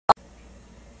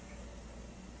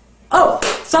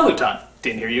Saluton!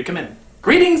 Didn't hear you come in.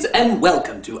 Greetings and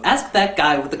welcome to Ask That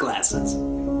Guy with the Glasses.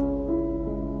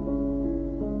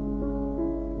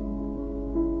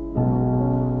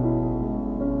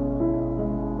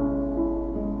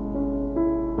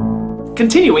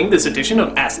 Continuing this edition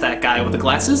of Ask That Guy with the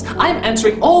Glasses, I'm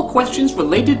answering all questions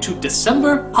related to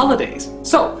December holidays.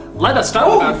 So, let us start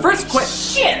with our first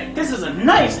question. Shit, this is a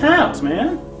nice house,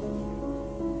 man.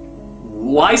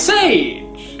 Why,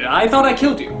 Sage? I thought I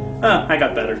killed you. I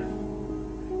got better.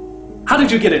 How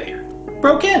did you get in here?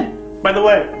 Broke in. By the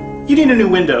way, you need a new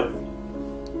window.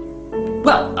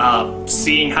 Well,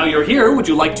 seeing how you're here, would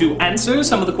you like to answer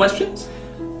some of the questions?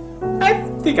 I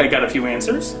think I got a few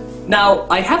answers. Now,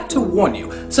 I have to warn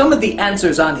you, some of the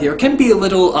answers on here can be a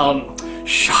little,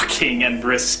 shocking and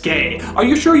risque. Are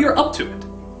you sure you're up to it?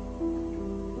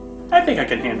 I think I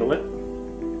can handle it.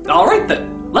 Alright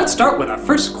then, let's start with our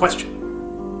first question.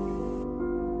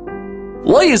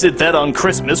 Why is it that on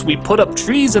Christmas we put up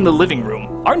trees in the living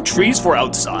room? Aren't trees for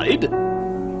outside?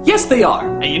 Yes, they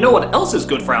are. And you know what else is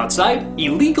good for outside?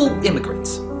 Illegal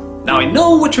immigrants. Now, I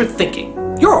know what you're thinking.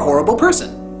 You're a horrible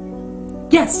person.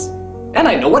 Yes. And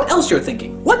I know what else you're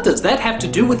thinking. What does that have to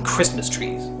do with Christmas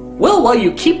trees? Well, while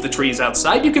you keep the trees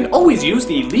outside, you can always use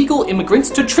the illegal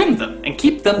immigrants to trim them and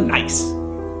keep them nice.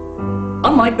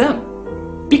 Unlike them.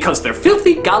 Because they're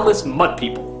filthy, godless mud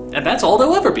people. And that's all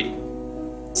they'll ever be.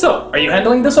 So, are you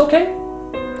handling this okay?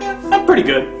 Yeah, I'm pretty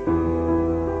good.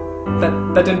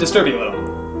 That didn't disturb you at all?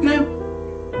 No.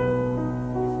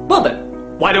 Well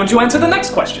then, why don't you answer the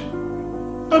next question?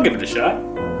 I'll give it a shot.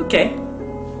 Okay.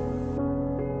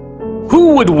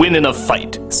 Who would win in a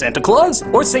fight, Santa Claus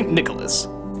or St. Nicholas?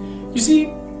 You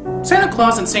see, Santa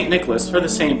Claus and St. Nicholas are the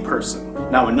same person.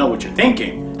 Now I know what you're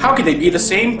thinking. How could they be the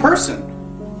same person?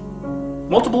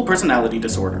 Multiple personality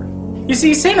disorder. You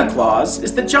see, Santa Claus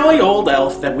is the jolly old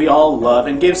elf that we all love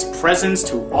and gives presents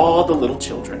to all the little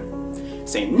children.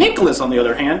 St. Nicholas, on the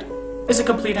other hand, is a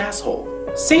complete asshole.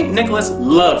 St. Nicholas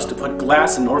loves to put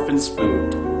glass in orphans'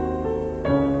 food.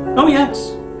 Oh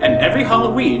yes, and every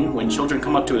Halloween, when children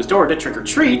come up to his door to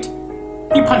trick-or-treat,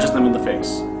 he punches them in the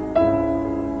face.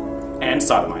 And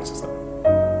sodomizes them.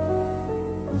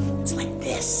 It's like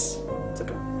this. It's like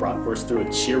a bratwurst through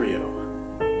a Cheerio.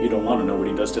 You don't want to know what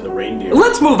he does to the reindeer.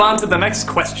 Let's move on to the next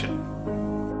question.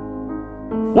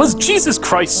 Was Jesus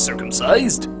Christ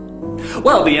circumcised?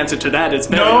 Well, the answer to that is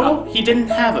No, he didn't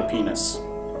have a penis.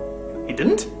 He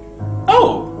didn't?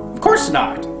 Oh, of course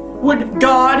not. Would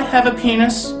God have a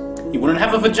penis? He wouldn't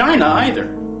have a vagina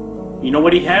either. You know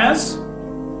what he has?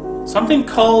 Something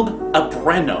called a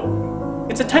breno.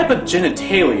 It's a type of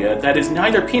genitalia that is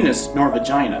neither penis nor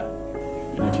vagina.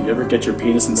 And if you ever get your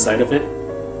penis inside of it,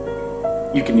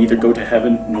 you can neither go to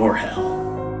heaven nor hell.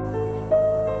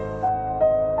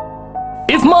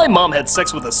 If my mom had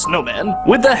sex with a snowman,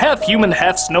 would the half-human,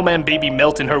 half-snowman baby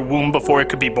melt in her womb before it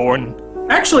could be born?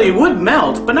 Actually, it would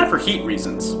melt, but not for heat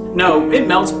reasons. No, it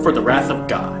melts for the wrath of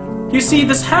God. You see,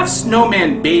 this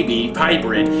half-snowman baby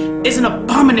hybrid is an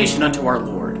abomination unto our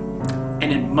Lord, and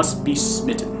it must be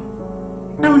smitten.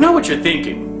 Now I know what you're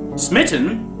thinking.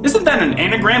 Smitten? Isn't that an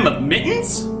anagram of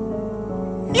mittens?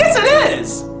 Yes, it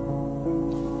is!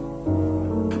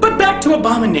 But back to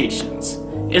abominations.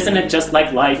 Isn't it just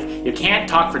like life? You can't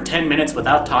talk for 10 minutes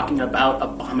without talking about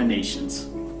abominations.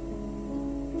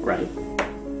 Right?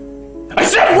 I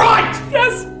said right!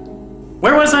 Yes!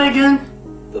 Where was I again?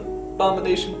 The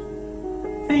abomination.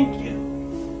 Thank you.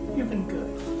 You've been good.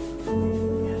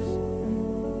 Yes.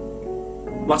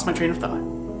 Lost my train of thought.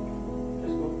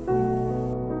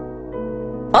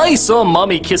 I saw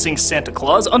Mommy kissing Santa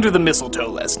Claus under the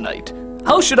mistletoe last night.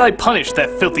 How should I punish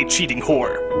that filthy cheating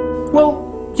whore? Well,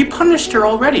 you punished her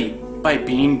already by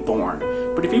being born.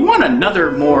 But if you want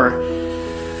another more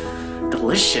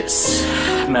delicious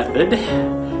method,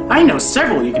 I know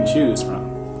several you can choose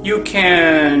from. You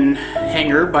can hang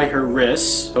her by her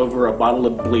wrists over a bottle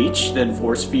of bleach, then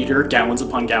force feed her gallons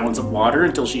upon gallons of water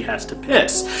until she has to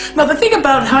piss. Now the thing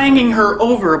about hanging her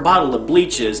over a bottle of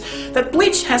bleach is that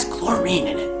bleach has chlorine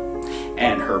in it.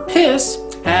 And her piss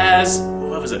has,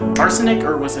 what was it, arsenic,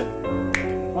 or was it,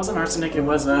 it wasn't arsenic, it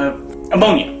was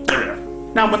ammonia. There we go.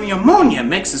 Now when the ammonia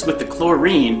mixes with the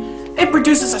chlorine, it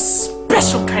produces a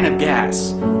special kind of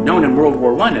gas, known in World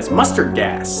War I as mustard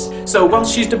gas. So while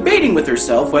she's debating with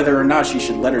herself whether or not she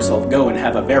should let herself go and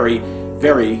have a very,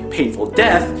 very painful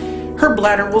death, her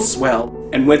bladder will swell,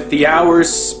 and with the hours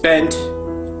spent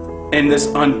in this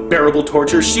unbearable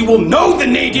torture, she will know the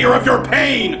nadir of your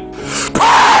pain!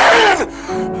 Pain!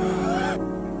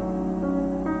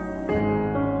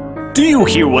 Do you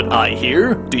hear what I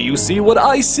hear? Do you see what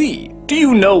I see? Do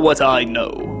you know what I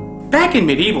know? Back in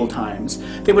medieval times,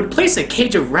 they would place a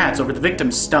cage of rats over the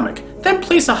victim's stomach, then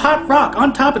place a hot rock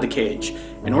on top of the cage.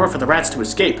 In order for the rats to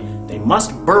escape, they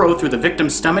must burrow through the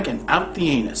victim's stomach and out the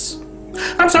anus.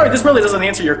 I'm sorry, this really doesn't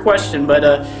answer your question, but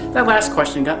that last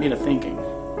question got me to thinking.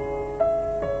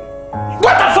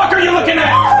 What the fuck are you looking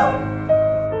at?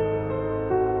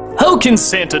 How can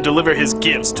Santa deliver his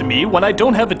gifts to me when I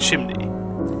don't have a chimney?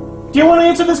 Do you want to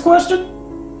answer this question?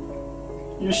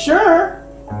 You sure?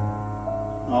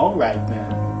 Alright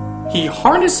then. He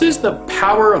harnesses the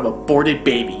power of aborted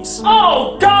babies.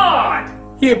 Oh, God!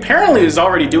 He apparently is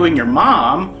already doing your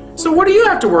mom, so what do you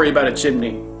have to worry about a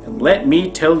chimney? And let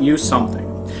me tell you something.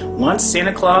 Once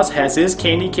Santa Claus has his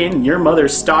candy cane in your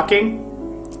mother's stocking,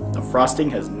 the frosting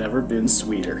has never been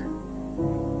sweeter.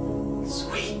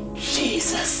 Sweet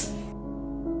Jesus.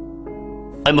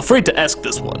 I'm afraid to ask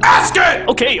this one. Ask it!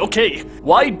 Okay.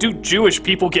 Why do Jewish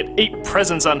people get 8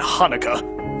 presents on Hanukkah?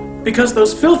 Because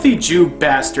those filthy Jew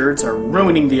bastards are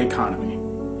ruining the economy.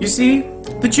 You see,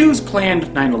 the Jews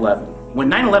planned 9/11. When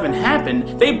 9/11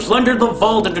 happened, they plundered the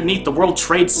vault underneath the World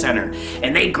Trade Center,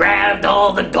 and they grabbed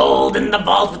all the gold in the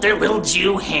vault with their little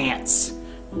Jew hands.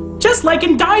 Just like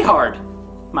in Die Hard,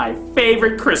 my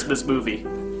favorite Christmas movie.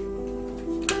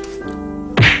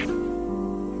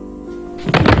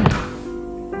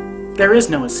 There is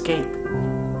no escape.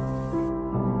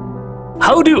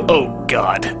 Oh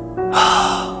God.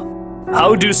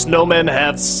 How do snowmen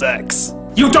have sex?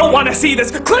 You don't want to see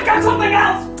this. Click on something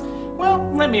else.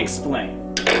 Well, let me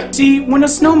explain. See, when a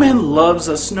snowman loves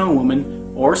a snow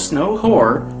woman, or snow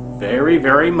whore, very,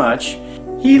 very much,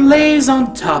 he lays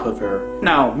on top of her.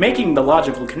 Now, making the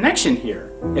logical connection here,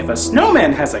 if a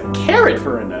snowman has a carrot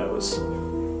for a nose,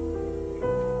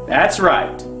 that's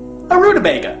right, a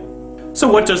rutabaga. So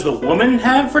what does the woman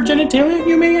have for genitalia,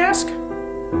 you may ask?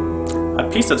 A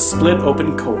piece of split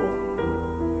open coal.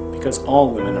 Because all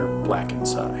women are black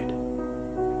inside.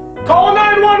 Call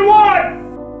 911!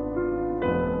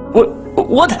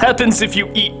 What happens if you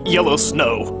eat yellow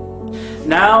snow?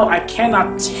 Now, I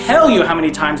cannot tell you how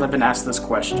many times I've been asked this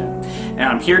question, and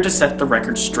I'm here to set the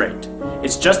record straight.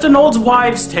 It's just an old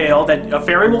wives' tale that a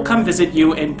fairy will come visit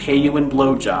you and pay you in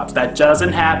blowjobs. That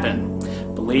doesn't happen.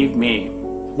 Believe me.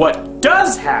 What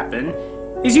does happen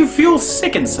is you feel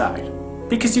sick inside,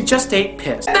 because you just ate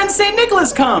piss. And then St.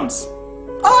 Nicholas comes!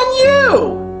 On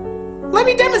you! Let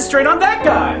me demonstrate on that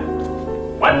guy!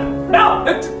 What? No!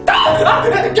 No!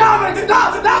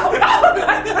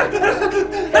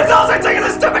 That's all I take is a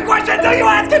stupid question until you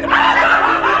ask it. Oh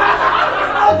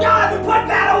God! Put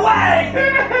that away!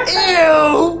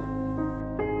 Ew!